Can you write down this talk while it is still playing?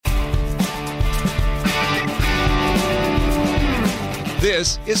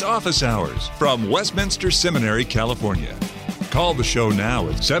This is Office Hours from Westminster Seminary, California. Call the show now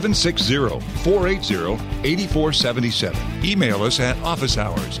at 760-480-8477. Email us at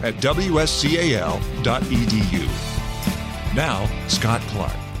officehours@wscal.edu. Now, Scott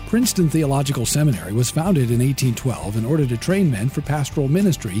Clark. Princeton Theological Seminary was founded in 1812 in order to train men for pastoral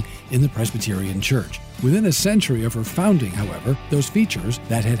ministry in the Presbyterian Church. Within a century of her founding, however, those features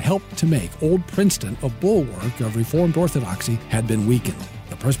that had helped to make Old Princeton a bulwark of Reformed orthodoxy had been weakened.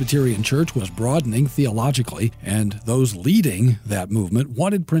 The Presbyterian Church was broadening theologically, and those leading that movement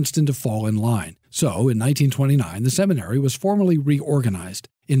wanted Princeton to fall in line. So, in 1929, the seminary was formally reorganized.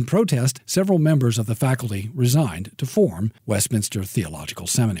 In protest, several members of the faculty resigned to form Westminster Theological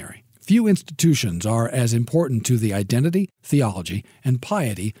Seminary. Few institutions are as important to the identity, theology, and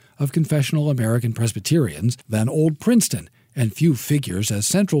piety of confessional American Presbyterians than Old Princeton, and few figures as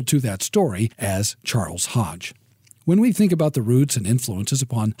central to that story as Charles Hodge. When we think about the roots and influences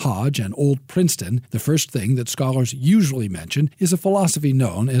upon Hodge and Old Princeton, the first thing that scholars usually mention is a philosophy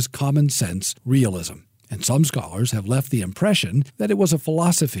known as common sense realism. And some scholars have left the impression that it was a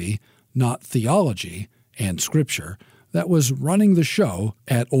philosophy, not theology and scripture, that was running the show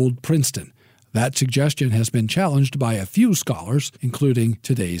at Old Princeton. That suggestion has been challenged by a few scholars, including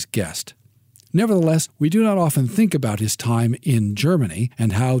today's guest. Nevertheless, we do not often think about his time in Germany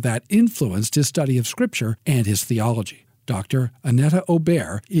and how that influenced his study of Scripture and his theology. Dr. Annette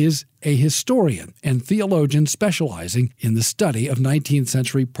Aubert is a historian and theologian specializing in the study of 19th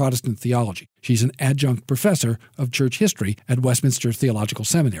century Protestant theology. She's an adjunct professor of church history at Westminster Theological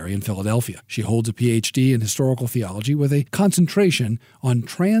Seminary in Philadelphia. She holds a Ph.D. in historical theology with a concentration on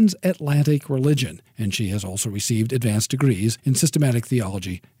transatlantic religion, and she has also received advanced degrees in systematic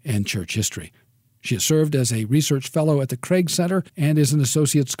theology and church history. She has served as a research fellow at the Craig Center and is an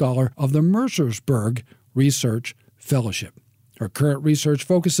associate scholar of the Mercersburg Research Fellowship. Her current research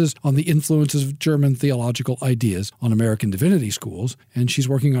focuses on the influences of German theological ideas on American divinity schools, and she's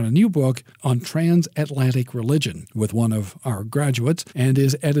working on a new book on transatlantic religion with one of our graduates and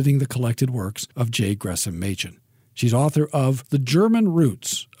is editing the collected works of J. Gresham Machen. She's author of The German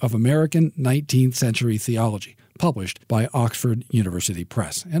Roots of American 19th Century Theology, published by Oxford University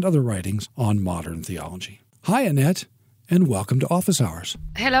Press, and other writings on modern theology. Hi, Annette, and welcome to Office Hours.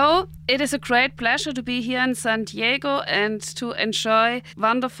 Hello, it is a great pleasure to be here in San Diego and to enjoy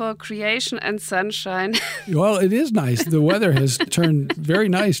wonderful creation and sunshine. Well, it is nice. The weather has turned very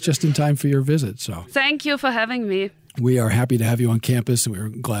nice just in time for your visit. So, thank you for having me. We are happy to have you on campus, and we're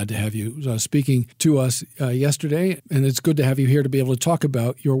glad to have you speaking to us yesterday. And it's good to have you here to be able to talk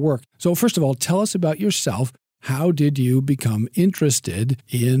about your work. So first of all, tell us about yourself. How did you become interested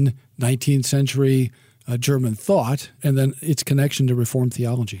in 19th century German thought and then its connection to Reformed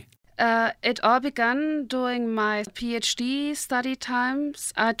theology? It all began during my PhD study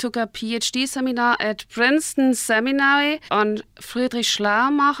times. I took a PhD seminar at Princeton Seminary on Friedrich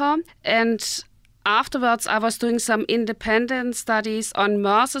Schleiermacher, and afterwards, I was doing some independent studies on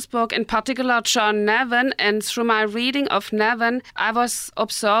Mercersburg, in particular John Nevin, and through my reading of Nevin, I was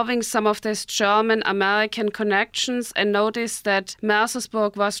observing some of these German-American connections and noticed that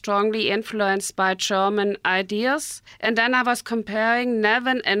Mercersburg was strongly influenced by German ideas. And then I was comparing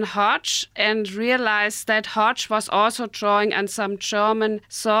Nevin and Hodge and realized that Hodge was also drawing on some German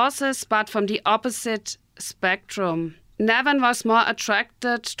sources, but from the opposite spectrum. Nevin was more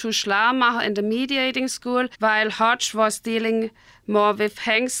attracted to Schleiermacher in the mediating school, while Hodge was dealing more with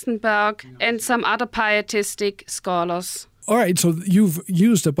Hengstenberg and some other pietistic scholars. All right, so you've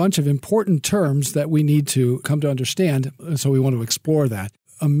used a bunch of important terms that we need to come to understand, so we want to explore that.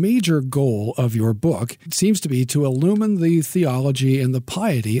 A major goal of your book seems to be to illumine the theology and the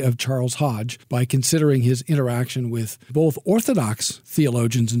piety of Charles Hodge by considering his interaction with both Orthodox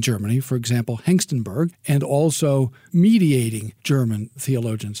theologians in Germany, for example, Hengstenberg, and also mediating German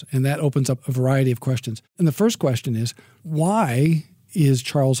theologians. And that opens up a variety of questions. And the first question is, why is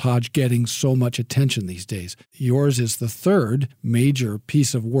Charles Hodge getting so much attention these days? Yours is the third major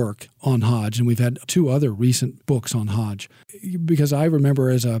piece of work on Hodge, and we've had two other recent books on Hodge. Because I remember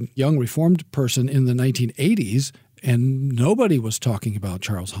as a young Reformed person in the 1980s, and nobody was talking about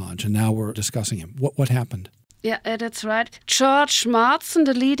Charles Hodge, and now we're discussing him. What happened? Yeah, that's right. George Marsden,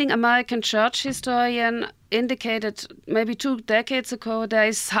 the leading American church historian, indicated maybe 2 decades ago there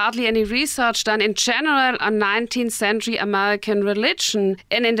is hardly any research done in general on 19th century American religion.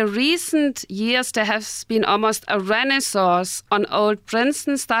 And in the recent years, there has been almost a renaissance on Old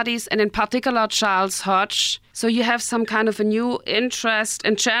Princeton studies, and in particular Charles Hodge. So you have some kind of a new interest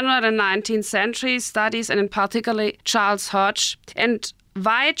in general in 19th century studies, and in particular Charles Hodge. And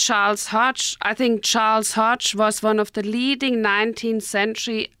why Charles Hodge? I think Charles Hodge was one of the leading 19th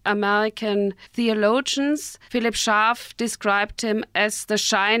century American theologians. Philip Schaff described him as the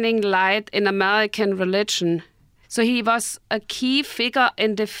shining light in American religion. So he was a key figure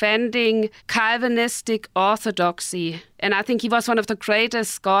in defending Calvinistic orthodoxy. And I think he was one of the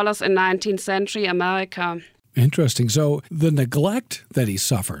greatest scholars in 19th century America. Interesting. So the neglect that he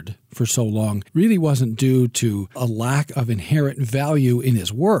suffered for so long really wasn't due to a lack of inherent value in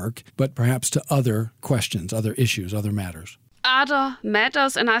his work, but perhaps to other questions, other issues, other matters. Other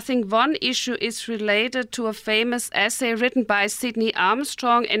matters, and I think one issue is related to a famous essay written by Sidney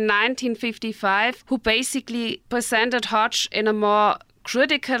Armstrong in 1955, who basically presented Hodge in a more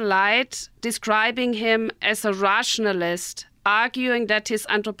critical light, describing him as a rationalist, arguing that his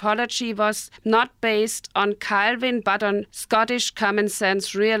anthropology was not based on Calvin but on Scottish common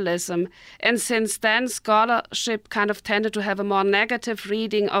sense realism. And since then, scholarship kind of tended to have a more negative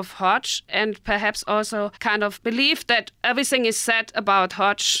reading of Hodge and perhaps also kind of believed that everything is said about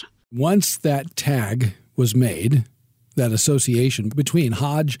Hodge. Once that tag was made, that association between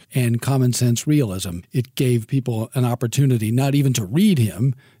Hodge and common sense realism, it gave people an opportunity not even to read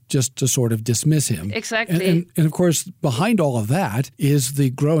him, just to sort of dismiss him. Exactly. And of course, behind all of that is the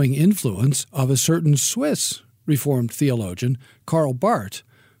growing influence of a certain Swiss Reformed theologian, Karl Barth,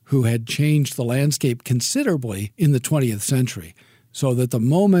 who had changed the landscape considerably in the 20th century. So that the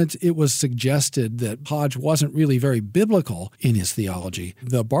moment it was suggested that Hodge wasn't really very biblical in his theology,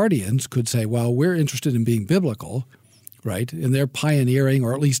 the Barthians could say, well, we're interested in being biblical, right? And they're pioneering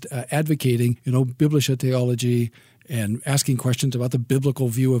or at least advocating, biblische theology, and asking questions about the biblical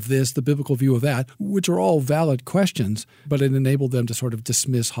view of this, the biblical view of that, which are all valid questions, but it enabled them to sort of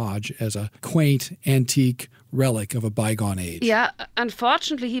dismiss Hodge as a quaint, antique relic of a bygone age. Yeah,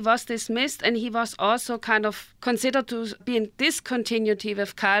 unfortunately, he was dismissed, and he was also kind of considered to be in discontinuity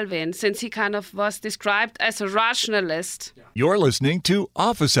with Calvin, since he kind of was described as a rationalist. You're listening to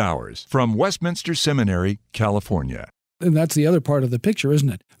Office Hours from Westminster Seminary, California. And that's the other part of the picture,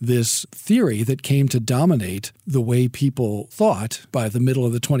 isn't it? This theory that came to dominate the way people thought by the middle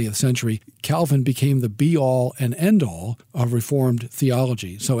of the 20th century. Calvin became the be-all and end-all of Reformed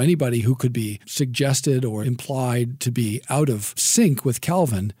theology. So anybody who could be suggested or implied to be out of sync with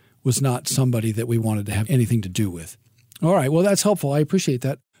Calvin was not somebody that we wanted to have anything to do with. All right, well, that's helpful. I appreciate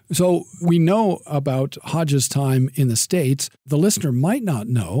that. So we know about Hodge's time in the States. The listener might not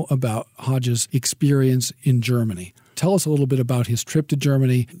know about Hodge's experience in Germany. Tell us a little bit about his trip to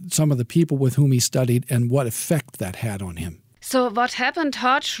Germany, some of the people with whom he studied, and what effect that had on him. So what happened,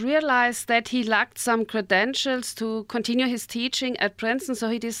 Hodge realized that he lacked some credentials to continue his teaching at Princeton, so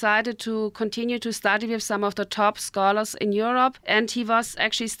he decided to continue to study with some of the top scholars in Europe. And he was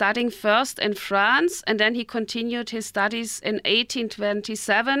actually studying first in France, and then he continued his studies in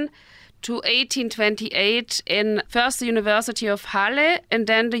 1827 to 1828 in first the University of Halle and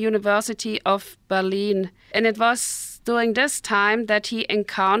then the University of Berlin. And it was during this time that he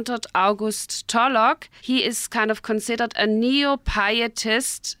encountered August Tollock. He is kind of considered a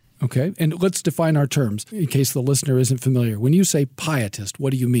neo-pietist. Okay, and let's define our terms in case the listener isn't familiar. When you say pietist,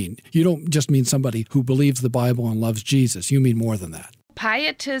 what do you mean? You don't just mean somebody who believes the Bible and loves Jesus. You mean more than that.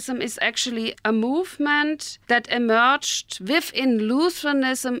 Pietism is actually a movement that emerged within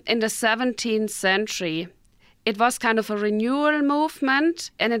Lutheranism in the 17th century. It was kind of a renewal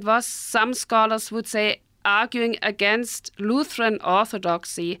movement, and it was, some scholars would say, arguing against Lutheran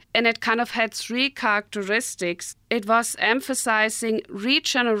orthodoxy. And it kind of had three characteristics. It was emphasizing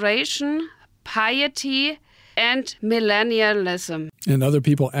regeneration, piety, and millennialism. And other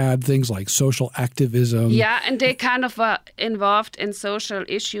people add things like social activism. Yeah, and they kind of were involved in social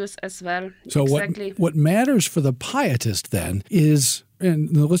issues as well. So exactly. What matters for the pietist then is,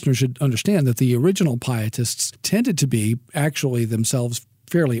 and the listener should understand that the original pietists tended to be actually themselves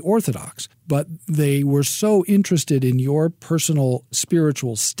fairly orthodox, but they were so interested in your personal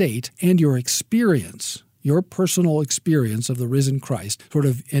spiritual state and your experience, your personal experience of the risen Christ, sort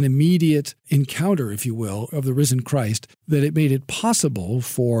of an immediate encounter, if you will, of the risen Christ, that it made it possible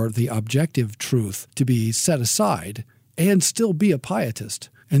for the objective truth to be set aside and still be a pietist.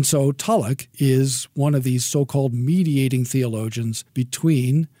 And so Tollock is one of these so-called mediating theologians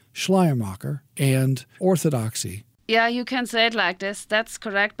between Schleiermacher and orthodoxy. Yeah, you can say it like this. That's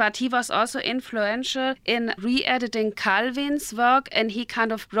correct. But he was also influential in re-editing Calvin's work, and he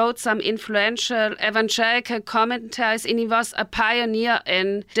kind of wrote some influential evangelical commentaries, and he was a pioneer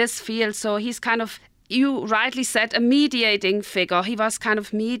in this field. So he's kind of you rightly said, a mediating figure. He was kind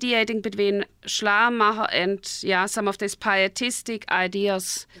of mediating between Schleiermacher and some of these pietistic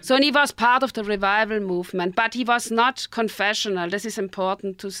ideas. So he was part of the revival movement, but he was not confessional. This is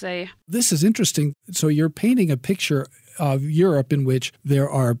important to say. This is interesting. So you're painting a picture of Europe in which there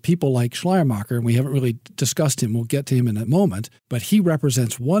are people like Schleiermacher, and we haven't really discussed him. We'll get to him in a moment. But he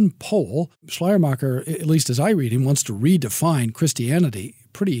represents one pole. Schleiermacher, at least as I read him, wants to redefine Christianity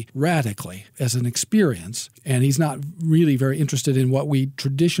pretty radically as an experience. And he's not really very interested in what we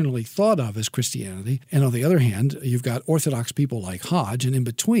traditionally thought of as Christianity. And on the other hand, you've got Orthodox people like Hodge, and in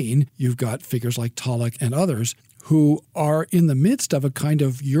between, you've got figures like Tulloch and others who are in the midst of a kind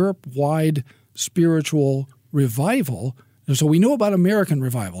of Europe-wide spiritual revival. So we know about American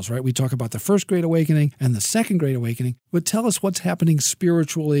revivals, right? We talk about the First Great Awakening and the Second Great Awakening. But tell us what's happening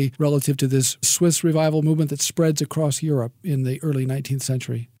spiritually relative to this Swiss revival movement that spreads across Europe in the early 19th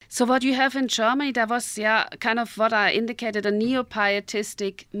century. So what you have in Germany, there was kind of what I indicated, a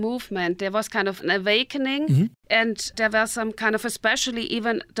neo-pietistic movement. There was kind of an awakening, and there were some kind of, especially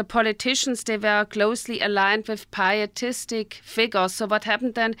even the politicians, they were closely aligned with pietistic figures. So what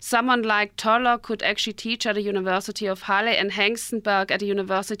happened then? Someone like Tulloch could actually teach at the University of Halle and Hengstenberg at the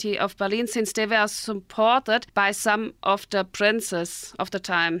University of Berlin, since they were supported by some of the princes of the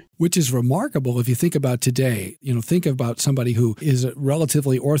time. Which is remarkable if you think about today. Think about somebody who is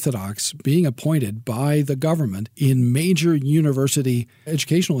relatively Orthodox being appointed by the government in major university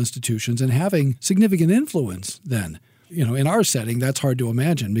educational institutions and having significant influence then. In our setting, that's hard to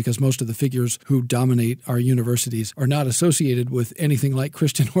imagine because most of the figures who dominate our universities are not associated with anything like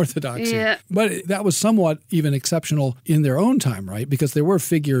Christian Orthodoxy. Yeah. But that was somewhat even exceptional in their own time, right? Because there were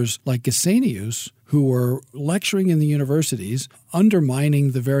figures like Gesenius who were lecturing in the universities,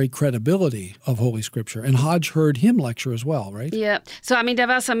 undermining the very credibility of Holy Scripture. And Hodge heard him lecture as well, right? Yeah. So, there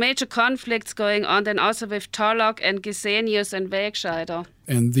were some major conflicts going on then also with Tulloch and Gesenius and Wegscheider.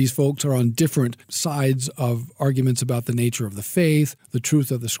 And these folks are on different sides of arguments about the nature of the faith, the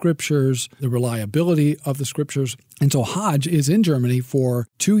truth of the Scriptures, the reliability of the Scriptures. And so Hodge is in Germany for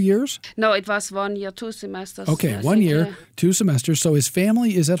 2 years? No, it was 1 year, 2 semesters. Okay, 1 year, 2 semesters. So his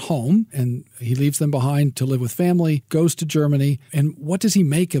family is at home, and he leaves them behind to live with family, goes to Germany. And what does he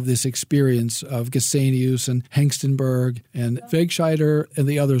make of this experience of Gesenius and Hengstenberg and Wegscheider and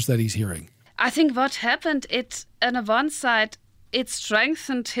the others that he's hearing? I think what happened, on one side, it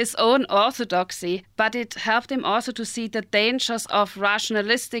strengthened his own orthodoxy, but it helped him also to see the dangers of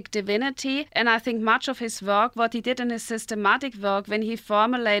rationalistic divinity. And I think much of his work, what he did in his systematic work when he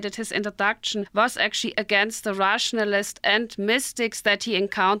formulated his introduction, was actually against the rationalist and mystics that he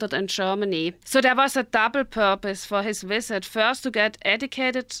encountered in Germany. So there was a double purpose for his visit. First, to get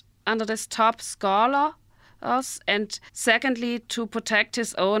educated under this top scholar, and secondly, to protect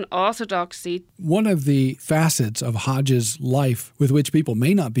his own orthodoxy. One of the facets of Hodge's life with which people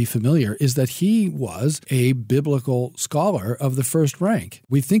may not be familiar is that he was a biblical scholar of the first rank.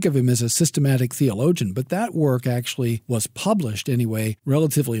 We think of him as a systematic theologian, but that work actually was published anyway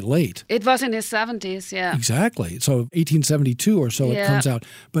relatively late. It was in his 70s, yeah. Exactly. So 1872 or so it comes out.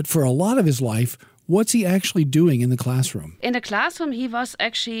 But for a lot of his life, what's he actually doing in the classroom? In the classroom, he was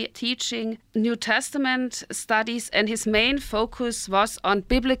actually teaching New Testament studies, and his main focus was on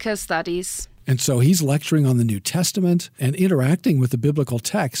biblical studies. And so he's lecturing on the New Testament and interacting with the biblical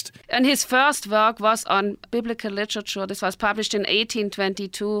text. And his first work was on biblical literature. This was published in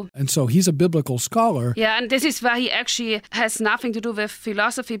 1822. And so he's a biblical scholar. Yeah, and this is where he actually has nothing to do with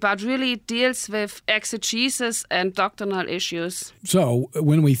philosophy, but really deals with exegesis and doctrinal issues. So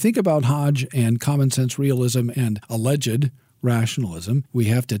when we think about Hodge and common sense realism and alleged rationalism, we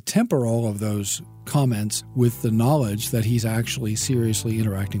have to temper all of those comments with the knowledge that he's actually seriously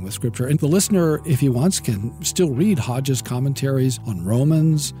interacting with Scripture. And the listener, if he wants, can still read Hodge's commentaries on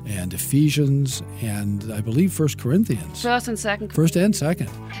Romans and Ephesians and, I believe, 1 Corinthians. First and second. First and second.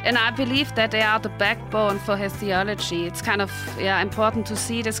 And I believe that they are the backbone for his theology. It's kind of important to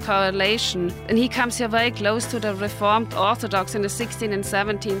see this correlation. And he comes here very close to the Reformed Orthodox in the 16th and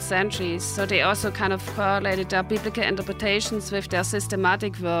 17th centuries. So they also kind of correlated their biblical interpretations with their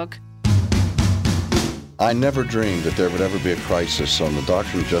systematic work. I never dreamed that there would ever be a crisis on the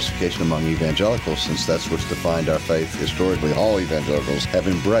doctrine of justification among evangelicals, since that's what's defined our faith historically. All evangelicals have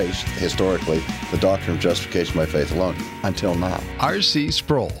embraced, historically, the doctrine of justification by faith alone, until now. R.C.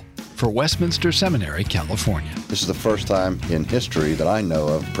 Sproul for Westminster Seminary, California. This is the first time in history that I know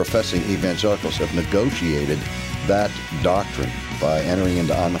of professing evangelicals have negotiated that doctrine by entering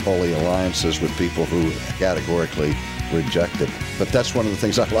into unholy alliances with people who categorically reject it. But that's one of the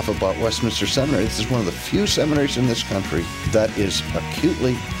things I love about Westminster Seminary. This is one of the few seminaries in this country that is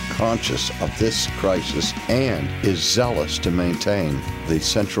acutely conscious of this crisis and is zealous to maintain the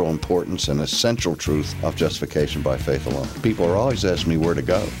central importance and essential truth of justification by faith alone. People are always asking me where to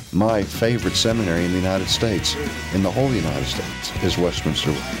go. My favorite seminary in the United States, in the whole United States, is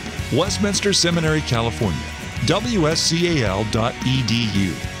Westminster. Westminster Seminary, California.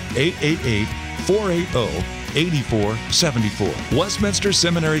 WSCAL.edu. 888-480-8474. Westminster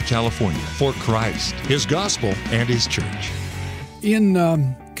Seminary, California. For Christ, His gospel, and His church.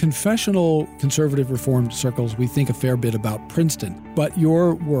 In confessional conservative reformed circles, we think a fair bit about Princeton, but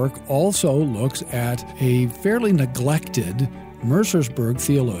your work also looks at a fairly neglected Mercersburg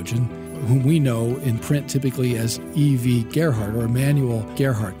theologian whom we know in print typically as E.V. Gerhardt or Emmanuel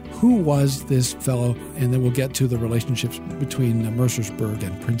Gerhardt. Who was this fellow? And then we'll get to the relationships between Mercersburg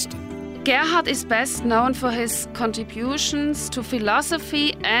and Princeton. Gerhardt is best known for his contributions to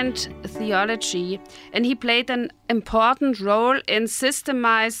philosophy and theology, and he played an important role in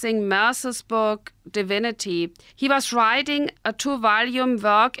systemizing Mercersburg divinity. He was writing a 2-volume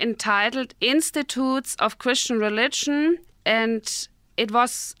work entitled Institutes of Christian Religion, and it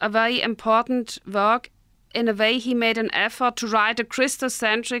was a very important work. In a way, he made an effort to write a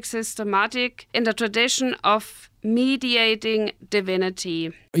Christocentric systematic in the tradition of mediating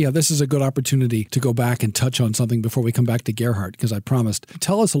divinity. Yeah, this is a good opportunity to go back and touch on something before we come back to Gerhardt, because I promised.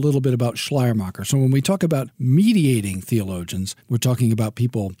 Tell us a little bit about Schleiermacher. So when we talk about mediating theologians, we're talking about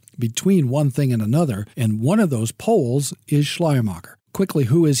people between one thing and another, and one of those poles is Schleiermacher. Quickly,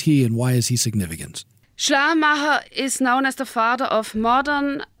 who is he and why is he significant? Schleiermacher is known as the father of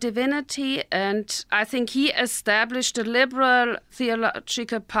modern divinity, and I think he established a liberal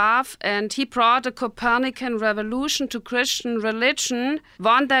theological path, and he brought a Copernican revolution to Christian religion,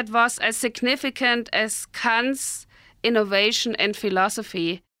 one that was as significant as Kant's innovation in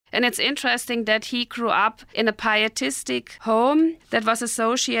philosophy. And it's interesting that he grew up in a pietistic home that was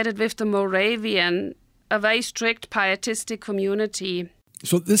associated with the Moravian, a very strict pietistic community.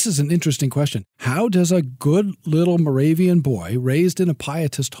 So this is an interesting question. How does a good little Moravian boy raised in a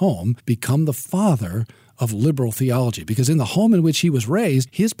pietist home become the father of liberal theology? Because in the home in which he was raised,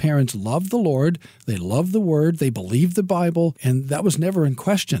 his parents loved the Lord, they loved the Word, they believed the Bible, and that was never in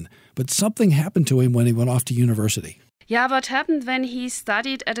question. But something happened to him when he went off to university. Yeah, what happened when he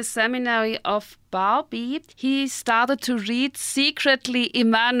studied at a seminary of Barbie, he started to read secretly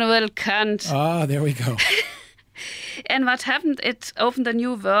Immanuel Kant. Ah, there we go. And what happened, it opened a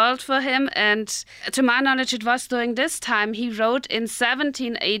new world for him. And to my knowledge, it was during this time he wrote in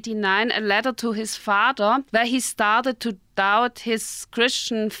 1789 a letter to his father where he started to doubt his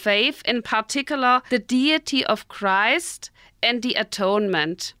Christian faith, in particular the deity of Christ and the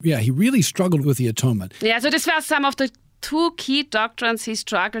atonement. Yeah, he really struggled with the atonement. Yeah, so this were some of the 2 key doctrines he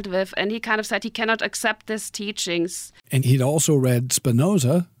struggled with, and he kind of said he cannot accept these teachings. And he'd also read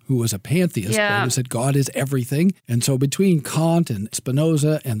Spinoza, who was a pantheist, who said God is everything. And so between Kant and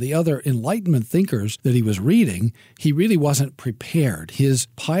Spinoza and the other Enlightenment thinkers that he was reading, he really wasn't prepared. His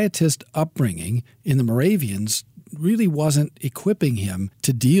pietist upbringing in the Moravians really wasn't equipping him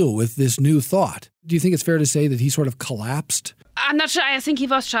to deal with this new thought. Do you think it's fair to say that he sort of collapsed? I'm not sure. I think he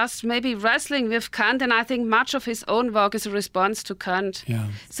was just maybe wrestling with Kant, and I think much of his own work is a response to Kant. Yeah.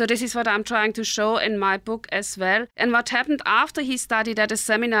 So this is what I'm trying to show in my book as well. And what happened after he studied at the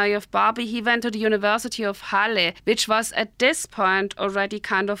seminary of Barbie, he went to the University of Halle, which was at this point already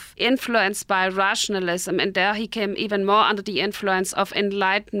kind of influenced by rationalism, and there he came even more under the influence of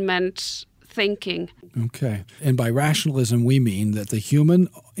Enlightenment thinking. Okay. And by rationalism, we mean that the human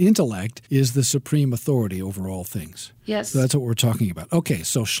intellect is the supreme authority over all things. Yes. So that's what we're talking about. Okay,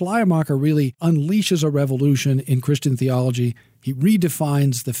 so Schleiermacher really unleashes a revolution in Christian theology. He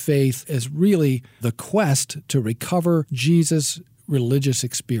redefines the faith as really the quest to recover Jesus' religious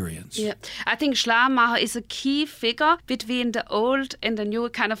experience. Yeah, I think Schleiermacher is a key figure between the old and the new,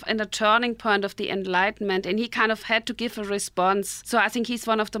 kind of in the turning point of the Enlightenment, and he kind of had to give a response. So I think he's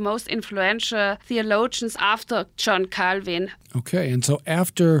one of the most influential theologians after John Calvin. Okay, and so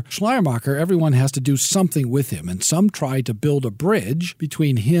after Schleiermacher, everyone has to do something with him, and some try to build a bridge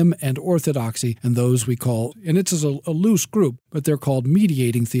between him and orthodoxy and those we call, and it's a loose group, but they're called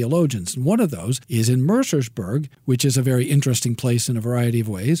mediating theologians. And one of those is in Mercersburg, which is a very interesting place in a variety of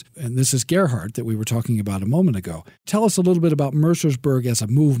ways, and this is Gerhardt that we were talking about a moment ago. Tell us a little bit about Mercersburg as a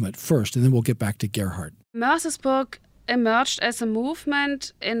movement first, and then we'll get back to Gerhardt. Mercersburg emerged as a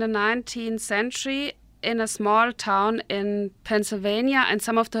movement in the 19th century in a small town in Pennsylvania, and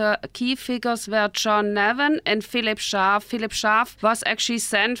some of the key figures were John Nevin and Philip Schaff. Philip Schaff was actually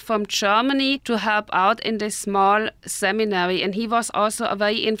sent from Germany to help out in this small seminary, and he was also a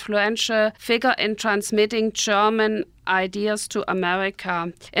very influential figure in transmitting German ideas to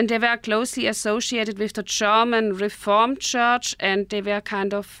America. And they were closely associated with the German Reformed Church, and they were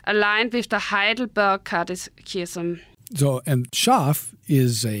kind of aligned with the Heidelberg Catechism. So, and Schaff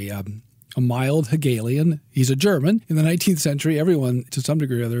is a mild Hegelian. He's a German. In the 19th century, everyone, to some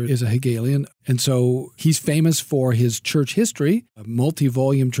degree or other, is a Hegelian. And so he's famous for his church history, a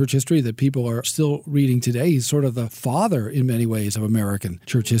multi-volume church history that people are still reading today. He's sort of the father, in many ways, of American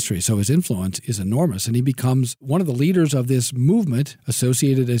church history. So his influence is enormous. And he becomes one of the leaders of this movement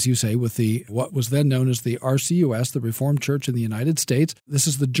associated, as you say, with what was then known as the RCUS, the Reformed Church in the United States. This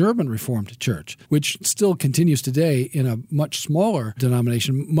is the German Reformed Church, which still continues today in a much smaller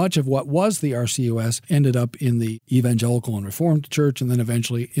denomination. Much of what was the RCUS ended up in the Evangelical and Reformed Church, and then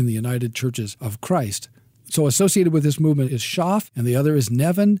eventually in the United Churches of Christ. So associated with this movement is Schaff, and the other is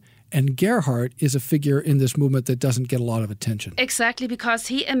Nevin, and Gerhard is a figure in this movement that doesn't get a lot of attention. Exactly, because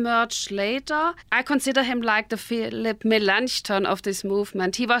he emerged later. I consider him like the Philip Melanchthon of this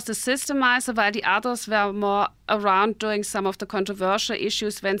movement. He was the systemizer, while the others were more around doing some of the controversial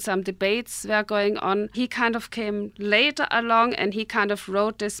issues when some debates were going on. He kind of came later along, and he kind of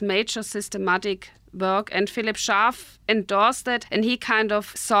wrote this major systematic work, and Philip Schaff endorsed it, and he kind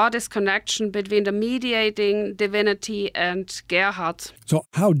of saw this connection between the mediating divinity and Gerhard. So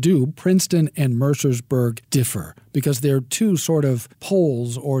how do Princeton and Mercersburg differ? Because they're two sort of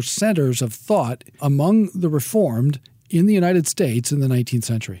poles or centers of thought among the Reformed in the United States in the 19th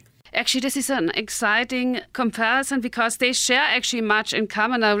century. Actually, this is an exciting comparison because they share actually much in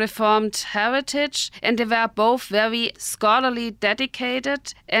common, a Reformed heritage, and they were both very scholarly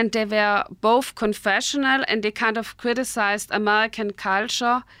dedicated, and they were both confessional, and they kind of criticized American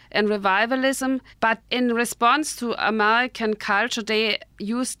culture and revivalism. But in response to American culture, they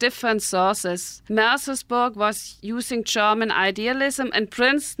used different sources. Mercersburg was using German idealism, and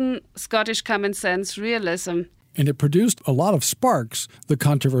Princeton, Scottish common sense realism. And it produced a lot of sparks, the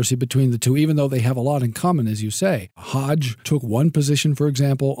controversy between the two, even though they have a lot in common, as you say. Hodge took one position, for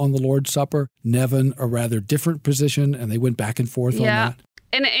example, on the Lord's Supper. Nevin, a rather different position, and they went back and forth on that.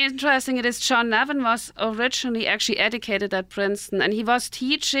 And interesting it is, John Nevin was originally actually educated at Princeton, and he was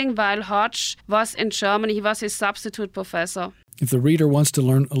teaching while Hodge was in Germany. He was his substitute professor. If the reader wants to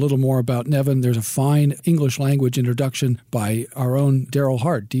learn a little more about Nevin, there's a fine English language introduction by our own Daryl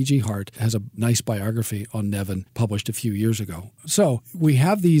Hart. D.G. Hart has a nice biography on Nevin published a few years ago. So we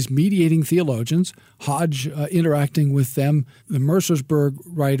have these mediating theologians, Hodge interacting with them, the Mercersburg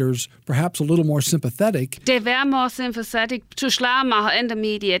writers perhaps a little more sympathetic. They were more sympathetic to Schleiermacher and the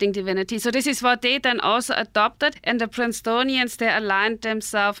mediating divinity. So this is what they then also adopted. And the Princetonians, they aligned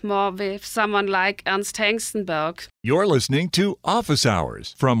themselves more with someone like Ernst Hengstenberg. You're listening to Office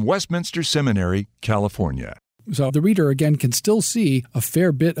Hours from Westminster Seminary, California. So the reader, again, can still see a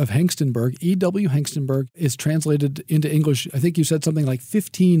fair bit of Hengstenberg. E.W. Hengstenberg is translated into English, I think you said something like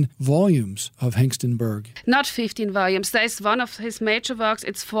 15 volumes of Hengstenberg. Not 15 volumes. There is one of his major works.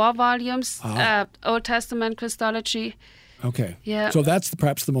 It's 4 volumes, Old Testament Christology. Okay. Yeah. So that's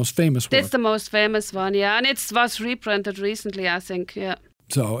perhaps the most famous one. It's the most famous one, yeah. And it was reprinted recently, I think, yeah.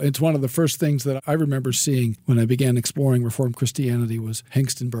 So it's one of the first things that I remember seeing when I began exploring Reformed Christianity was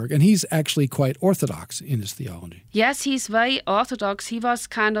Hengstenberg. And he's actually quite orthodox in his theology. Yes, he's very orthodox. He was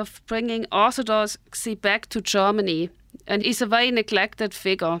kind of bringing orthodoxy back to Germany. And he's a very neglected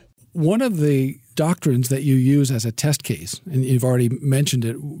figure. One of the doctrines that you use as a test case, and you've already mentioned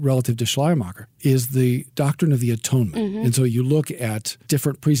it relative to Schleiermacher, is the doctrine of the atonement. Mm-hmm. And so you look at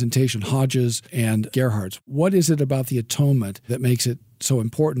different presentation, Hodges and Gerhard's. What is it about the atonement that makes it so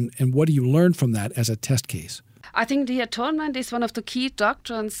important, and what do you learn from that as a test case? I think the atonement is one of the key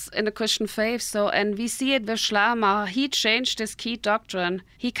doctrines in the Christian faith. And we see it with Schleiermacher. He changed this key doctrine.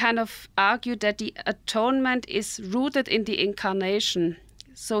 He kind of argued that the atonement is rooted in the incarnation.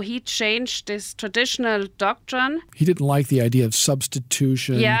 So he changed this traditional doctrine. He didn't like the idea of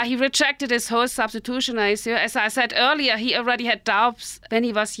substitution. Yeah, he rejected this whole substitutionary. As I said earlier, he already had doubts when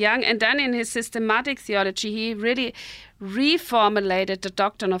he was young. And then in his systematic theology, he really reformulated the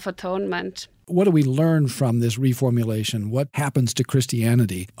doctrine of atonement. What do we learn from this reformulation? What happens to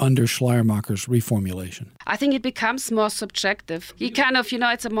Christianity under Schleiermacher's reformulation? I think it becomes more subjective. He kind of,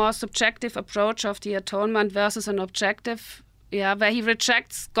 it's a more subjective approach of the atonement versus an objective, where he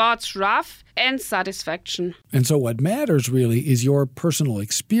rejects God's wrath and satisfaction. And so what matters really is your personal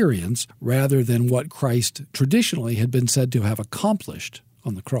experience rather than what Christ traditionally had been said to have accomplished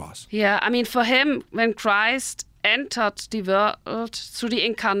on the cross. Yeah, I mean, for him, when Christ entered the world through the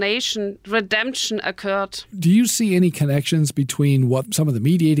incarnation, redemption occurred. Do you see any connections between what some of the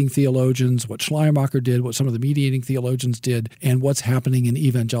mediating theologians, what Schleiermacher did, what some of the mediating theologians did, and what's happening in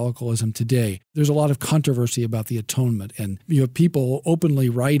evangelicalism today? There's a lot of controversy about the atonement, and you have people openly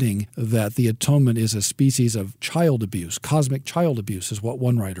writing that the atonement is a species of child abuse. Cosmic child abuse is what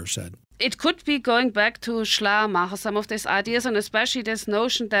one writer said. It could be going back to Schleiermacher, some of these ideas, and especially this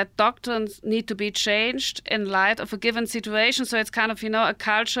notion that doctrines need to be changed in light of a given situation. So it's kind of, a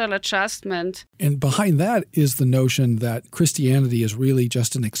cultural adjustment. And behind that is the notion that Christianity is really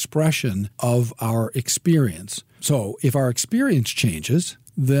just an expression of our experience. So if our experience changes,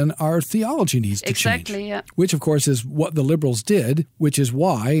 then our theology needs to change. Exactly, yeah. Which, of course, is what the liberals did, which is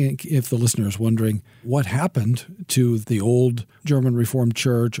why, if the listener is wondering what happened to the old German Reformed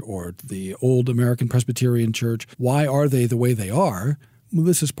Church or the old American Presbyterian Church, why are they the way they are? Well,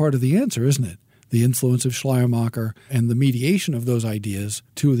 this is part of the answer, isn't it? The influence of Schleiermacher and the mediation of those ideas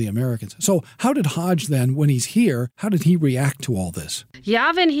to the Americans. So how did Hodge then, when he's here, how did he react to all this?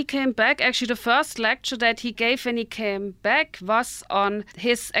 Yeah, when he came back, actually the first lecture that he gave when he came back was on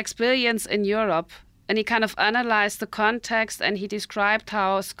his experience in Europe. And he kind of analyzed the context, and he described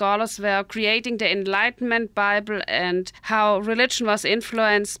how scholars were creating the Enlightenment Bible and how religion was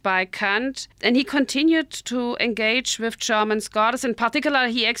influenced by Kant. And he continued to engage with German scholars. In particular,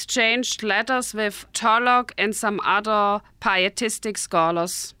 he exchanged letters with Tholuck and some other pietistic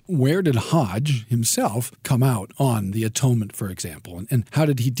scholars. Where did Hodge himself come out on the atonement, for example? And how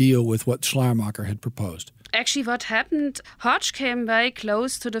did he deal with what Schleiermacher had proposed? Actually, what happened, Hodge came very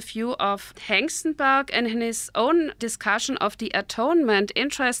close to the view of Hengstenberg, and in his own discussion of the atonement,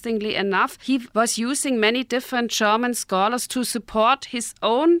 interestingly enough, he was using many different German scholars to support his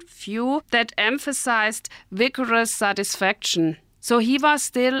own view that emphasized vigorous satisfaction. So he was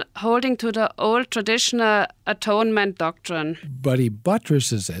still holding to the old traditional atonement doctrine. But he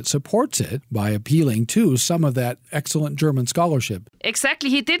buttresses it, supports it, by appealing to some of that excellent German scholarship.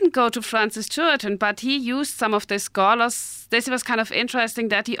 Exactly. He didn't go to Francis Turretin, but he used some of the scholars. This was kind of interesting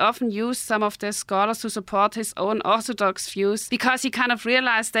that he often used some of the scholars to support his own orthodox views, because he kind of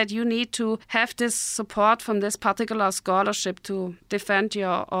realized that you need to have this support from this particular scholarship to defend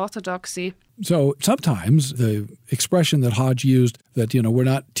your orthodoxy. So sometimes the expression that Hodge used that, we're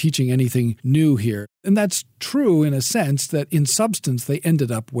not teaching anything new here, and that's true in a sense that in substance they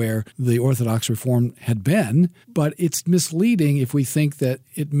ended up where the Orthodox Reform had been, but it's misleading if we think that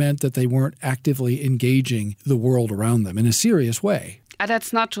it meant that they weren't actively engaging the world around them in a serious way.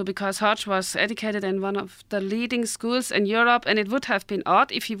 That's not true, because Hodge was educated in one of the leading schools in Europe, and it would have been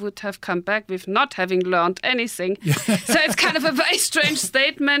odd if he would have come back with not having learned anything. So it's kind of a very strange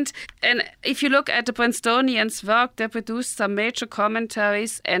statement. And if you look at the Princetonians' work, they produced some major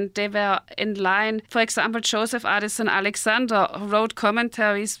commentaries, and they were in line. For example, Joseph Addison Alexander wrote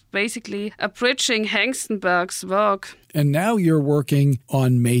commentaries basically abridging Hengstenberg's work. And now you're working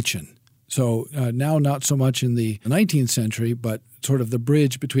on Machen. So now not so much in the 19th century, but sort of the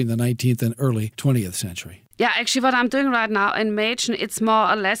bridge between the 19th and early 20th century. Yeah, actually what I'm doing right now in Machen, it's more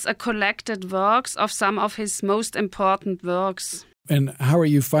or less a collected works of some of his most important works. And how are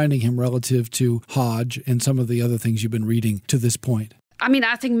you finding him relative to Hodge and some of the other things you've been reading to this point? I mean,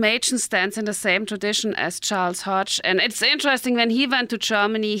 I think Machen stands in the same tradition as Charles Hodge. And it's interesting, when he went to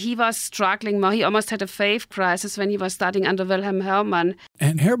Germany, he was struggling more. He almost had a faith crisis when he was studying under Wilhelm Hermann.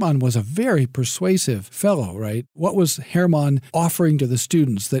 And Hermann was a very persuasive fellow, right? What was Hermann offering to the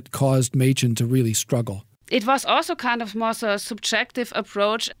students that caused Machen to really struggle? It was also kind of more so a subjective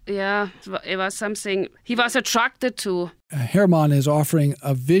approach. Yeah, it was something he was attracted to. Hermann is offering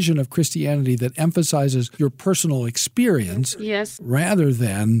a vision of Christianity that emphasizes your personal experience rather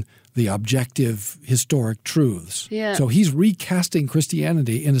than the objective historic truths. Yeah. So he's recasting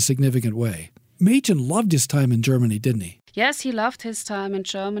Christianity in a significant way. Machen loved his time in Germany, didn't he? Yes, he loved his time in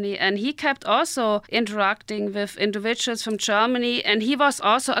Germany, and he kept also interacting with individuals from Germany, and he was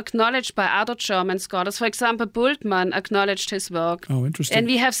also acknowledged by other German scholars. For example, Bultmann acknowledged his work. Oh, interesting. And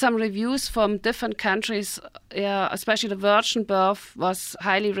we have some reviews from different countries, especially the virgin birth was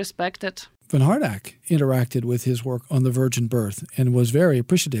highly respected. Von Harnack interacted with his work on the virgin birth and was very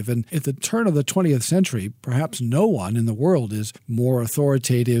appreciative. And at the turn of the 20th century, perhaps no one in the world is more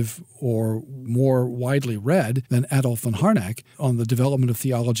authoritative or more widely read than Adolf von Harnack on the development of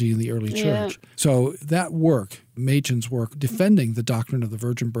theology in the early church. So that work Machen's work defending the doctrine of the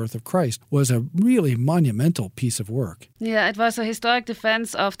virgin birth of Christ was a really monumental piece of work. Yeah, it was a historic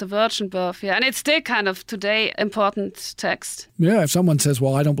defense of the virgin birth, and it's still kind of today important text. Yeah, if someone says,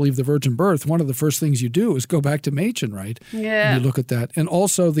 well, I don't believe the virgin birth, one of the first things you do is go back to Machen, right? Yeah. And you look at that. And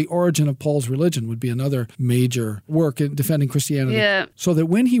also The Origin of Paul's Religion would be another major work in defending Christianity. Yeah. So that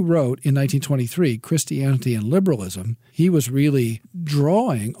when he wrote in 1923, Christianity and Liberalism, he was really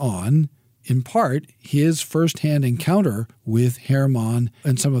drawing on, in part, his first-hand encounter with Hermann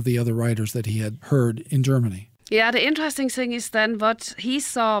and some of the other writers that he had heard in Germany. Yeah, the interesting thing is then what he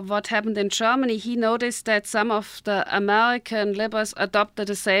saw, what happened in Germany. He noticed that some of the American liberals adopted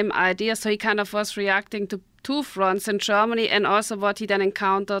the same idea, so he kind of was reacting to two fronts in Germany and also what he then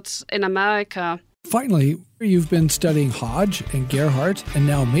encountered in America. Finally, you've been studying Hodge and Gerhardt and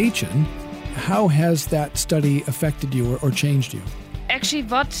now Machen. How has that study affected you or changed you? Actually,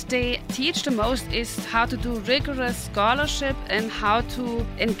 what they teach the most is how to do rigorous scholarship and how to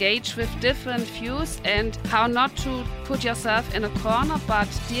engage with different views and how not to put yourself in a corner but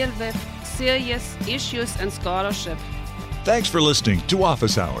deal with serious issues and scholarship. Thanks for listening to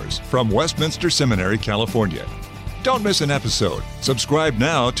Office Hours from Westminster Seminary, California. Don't miss an episode. Subscribe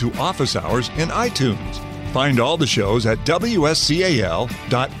now to Office Hours in iTunes. Find all the shows at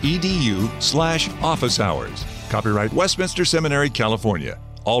wscal.edu/officehours. Copyright Westminster Seminary, California.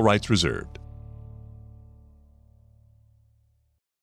 All rights reserved.